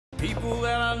people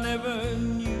that I never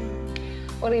knew.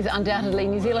 Well, he's undoubtedly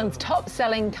New Zealand's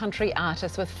top-selling country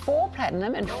artist with 4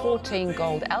 platinum and 14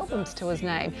 gold albums to his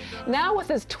name. Now with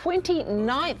his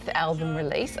 29th album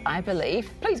release, I Believe,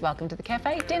 please welcome to the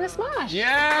cafe, Dennis Marsh.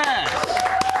 Yeah!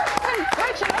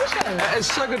 Congratulations.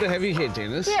 It's so good to have you here,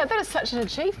 Dennis. Yeah, that is such an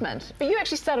achievement. But you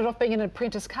actually started off being an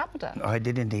apprentice carpenter. I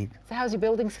did indeed. So how's your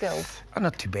building skills? Oh,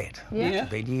 not too bad. Yeah? Not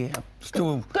too bad, yeah.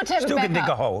 Still, Good to have still a can dig a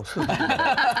backup. hole.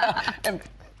 And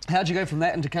how'd you go from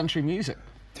that into country music?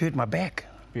 Hurt my back.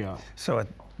 Yeah. So a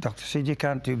doctor said you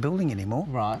can't do building anymore.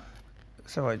 Right.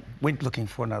 So I went looking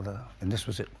for another, and this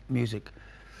was it, music.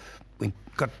 We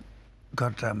got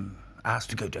asked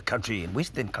to go to a country and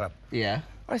western club. Yeah.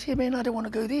 I said, man, I don't want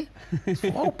to go there. It's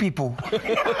for old people.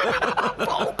 For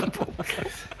old people.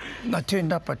 And I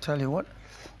turned up, I tell you what,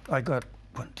 I got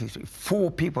 1, 2, 3,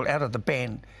 4 people out of the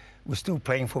band were still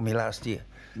playing for me last year.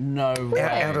 No way.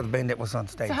 Out of the band that was on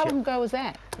stage. So how long ago was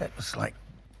that? That was like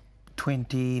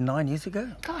 29 years ago.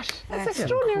 Gosh, that's That's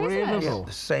extraordinary, isn't it? incredible. Yeah,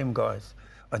 the same guys.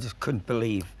 I just couldn't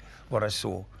believe what I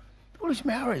saw. All these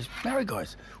Maori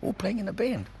guys, all playing in a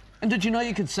band. And did you know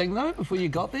you could sing, though, before you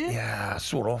got there? Yeah,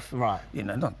 sort of. Right. You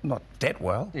know, not that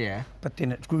well. Yeah. But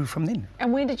then it grew from then.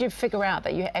 And when did you figure out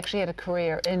that you actually had a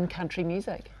career in country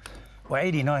music? Well,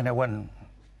 89, I won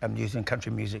New Zealand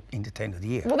Country Music Entertainer of the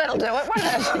Year. Well, that'll do it, won't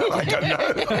it? I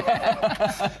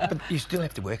don't know. But you still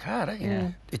have to work hard, eh?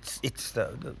 Yeah. It's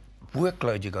the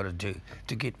workload you got to do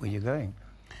to get where you're going.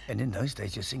 And in those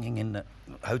days, you're singing in the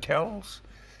hotels,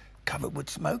 covered with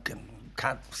smoke and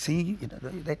can't see, you know,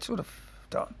 that sort of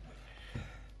time.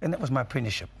 And that was my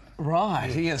apprenticeship. Right.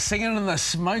 Yeah, singing in the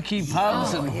smoky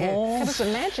pubs and Can halls. just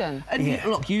imagine. And Yeah.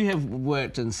 look, you have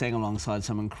worked and sang alongside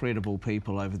some incredible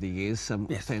people over the years, some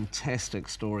Yes. fantastic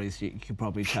stories you could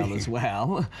probably tell as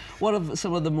well. What are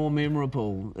some of the more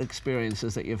memorable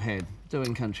experiences that you've had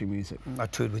doing country music? I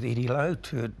toured with Eddie Lowe,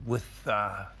 toured with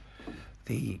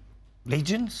the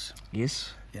Legends.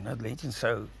 Yes. You know, the Legends.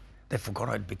 So they forgot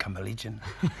I'd become a legend.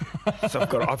 So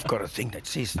I've got a thing that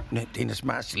says Dennis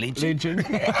Marsh, legend. Legend.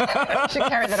 Should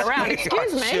carry that around.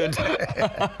 Excuse me. Should.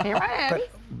 Here I am.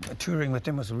 But touring with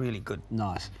them was really good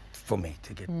Nice. for me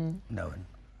to get known.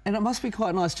 And it must be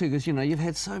quite nice too, because, you know, you've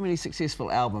had so many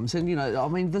successful albums. And, you know, I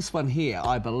mean, this one here,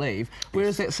 I Believe, where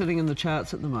is that sitting in the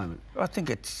charts at the moment? I think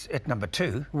it's at number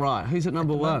 2. Right. Who's at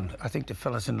number 1? I think the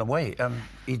fella's in the way,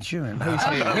 Ed Sheeran. Who's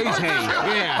he? Who's he?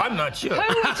 Yeah. I'm not sure. Who are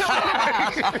we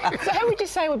talking about? So who would you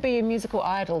say would be your musical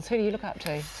idols? Who do you look up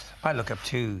to? I look up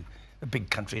to the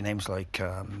big country names like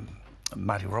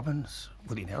Marty Robbins,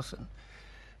 Willie Nelson.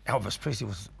 Elvis Presley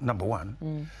was number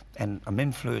 1, and I'm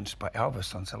influenced by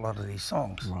Elvis on a lot of these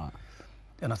songs. Right.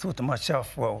 And I thought to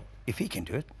myself, well, if he can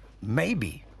do it,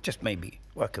 maybe, just maybe,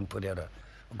 I can put out a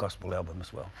gospel album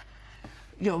as well.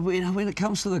 You know, when it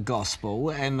comes to the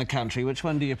gospel and the country, which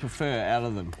one do you prefer out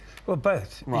of them? Well,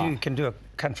 both. Right. You can do a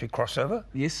country crossover,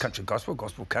 Yes. country gospel,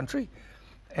 gospel country,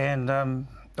 and I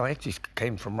actually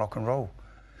came from rock and roll.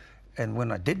 And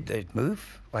when I did that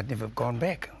move, I'd never gone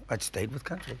back. I'd stayed with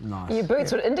country. Nice. Your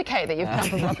boots would indicate that you've come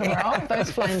from rock and roll,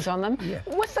 those flames on them. Yeah.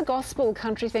 With the gospel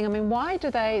country thing, I mean, why do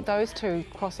those two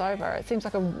cross over? It seems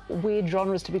like a weird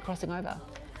genres to be crossing over.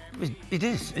 It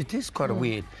is quite a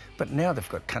weird, but now they've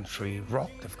got country rock,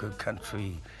 they've got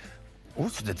country, all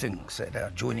sorts of things that are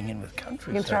joining in with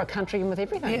country. You can throw a country in with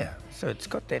everything. Yeah, so it's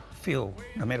got that feel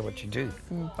no matter what you do.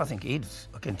 I think I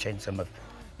can change some of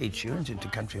Ed Sheeran's into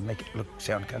country and make it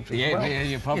sound country. Yeah, as well. yeah,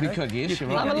 you probably could, yes, you're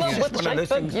right. I'm a little bit One of those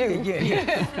shape, but things. you.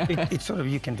 Yeah. It's sort of,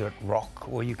 you can do it rock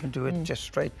or you can do it just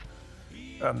straight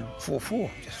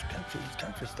 4/4, just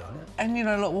country style. Yeah. And, you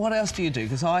know, look, what else do you do?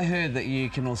 Because I heard that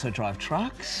you can also drive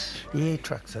trucks. Yeah,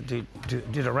 trucks. I did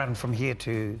a run from here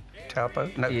to Taupo,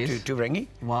 no, Yes. to Rangi.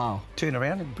 Wow. Turn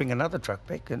around and bring another truck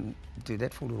back and do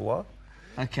that for a little while.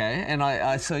 Okay, and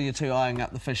I saw you two eyeing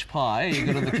up the fish pie. Are you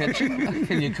good in the kitchen?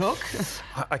 Can you cook?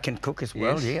 I can cook as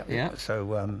well, Yes, yeah. yeah.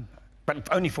 So, but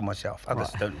only for myself.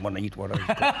 Others don't want to eat what I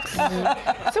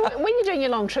cook. So when you're doing your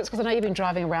long trips, because I know you've been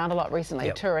driving around a lot recently,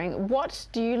 Yep. touring, what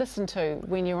do you listen to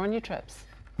when you're on your trips?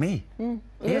 Me? You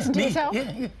listen to yourself?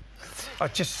 Yeah.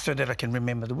 Just so that I can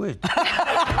remember the words. And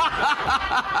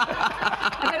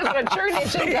that is what a true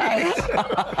legend does.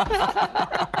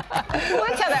 Well,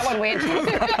 that's how that one went.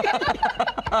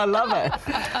 I love it.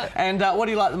 And what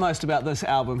do you like the most about this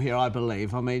album here, I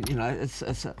Believe? I mean, you know, it's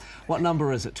what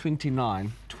number is it?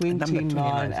 29.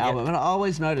 29 album. Yeah. And I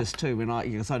always notice too,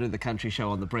 because I do the country show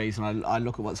on The Breeze and I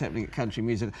look at what's happening at country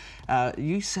music,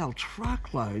 you sell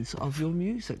truckloads of your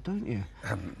music, don't you?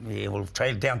 Yeah, well,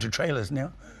 down to trailers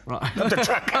now. Right. Not the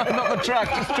truck. Not the truck,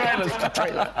 just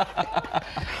trailers.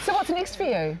 So what's next for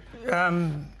you?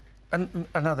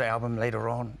 Another album later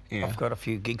on. Yeah. I've got a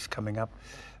few gigs coming up.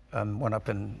 One up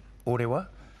in Orewa,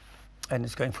 and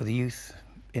it's going for the youth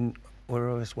in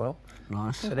Orewa as well.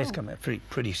 Nice. So that's coming out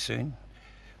pretty soon.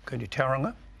 Going to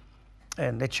Tauranga,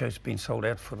 and that show's been sold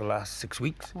out for the last 6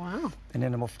 weeks. Wow. And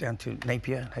then I'm off down to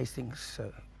Napier, Hastings.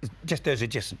 So those are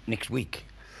just next week.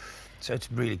 So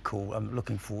it's really cool. I'm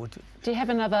looking forward to it. Do you have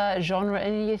another genre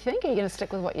in you think? Or are you going to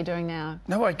stick with what you're doing now?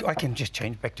 No, I can just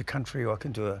change back to country, or I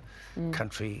can do a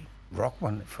country rock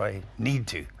one if I need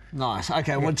to. Nice.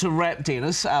 Okay, well, to wrap,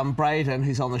 Dennis, Braden,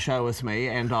 who's on the show with me,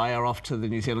 and I are off to the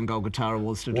New Zealand Gold Guitar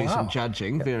Awards to do some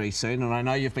judging very soon. And I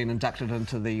know you've been inducted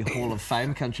into the Hall of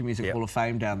Fame, Country Music Hall of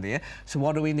Fame down there. So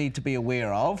what do we need to be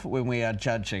aware of when we are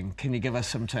judging? Can you give us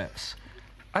some tips?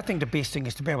 I think the best thing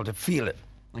is to be able to feel it.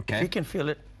 Okay. If you can feel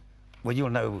it, well, you'll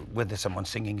know whether someone's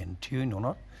singing in tune or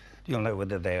not. You'll know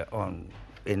whether they're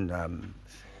In time?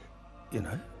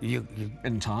 Yeah,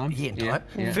 in time.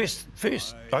 Yeah.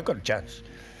 First, I got judged.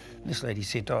 This lady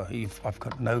said, I've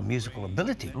got no musical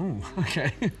ability. Oh,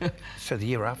 okay. So the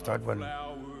year after, I'd won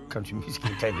Country Music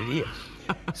Entertainment of the Year.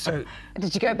 So...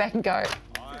 Did you go back and go?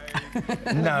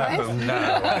 No, I didn't do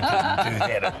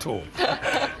that at all.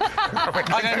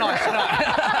 Okay, nice.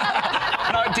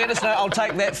 No, Dennis, no, I'll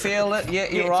take that, feel it. Yeah,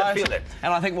 you're right. Feel it.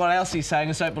 And I think what else he's saying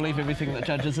is don't believe everything that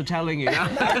judges are telling you. No,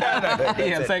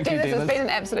 Yeah, thank you, Dennis, Dennis. it's been an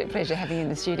absolute pleasure having you in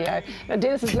the studio. Now,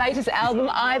 Dennis's latest album,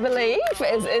 I Believe,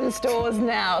 is in stores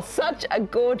now. Such a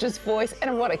gorgeous voice,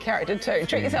 and what a character too.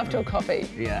 Treat yourself to a coffee.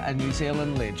 Yeah, a New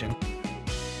Zealand legend.